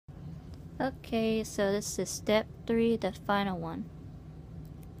Okay, so this is step 3, the final one.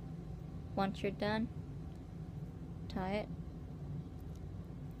 Once you're done, tie it.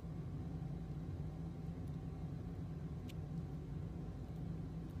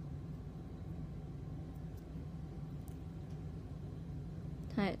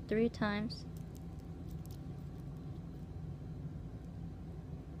 Tie it 3 times.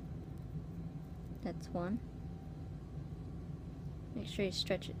 That's 1. Make sure you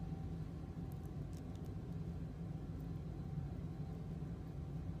stretch it.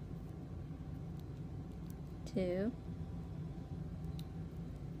 2.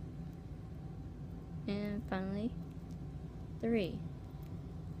 And finally, 3.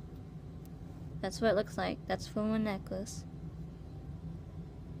 That's what it looks like. That's full moon necklace.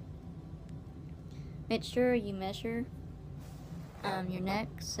 Make sure you measure your neck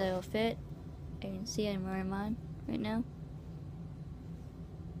so it'll fit. You can see I'm wearing mine right now.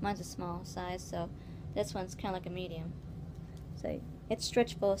 Mine's a small size, so this one's kind of like a medium. So it's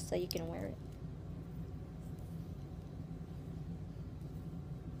stretchable so you can wear it.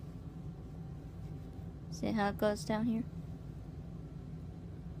 See how it goes down here?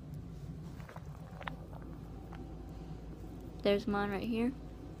 There's mine right here.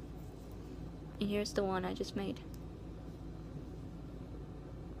 And here's the one I just made.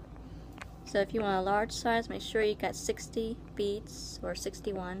 So if you want a large size, make sure you got 60 beads, or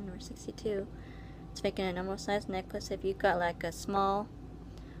 61 or 62. It's making a normal size necklace. If you got like a small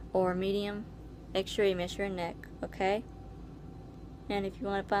or medium, make sure you measure your neck, okay? And if you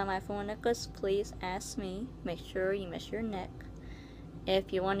want to buy my full necklace, please ask me. Make sure you measure your neck.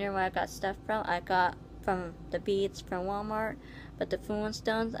 If you wonder where I got stuff from, I got from the beads from Walmart, but the full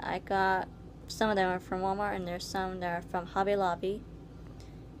stones, I got some of them are from Walmart, and there's some that are from Hobby Lobby.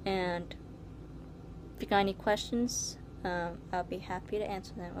 And if you got any questions, I'll be happy to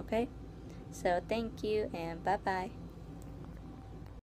answer them, okay? So thank you, and bye-bye.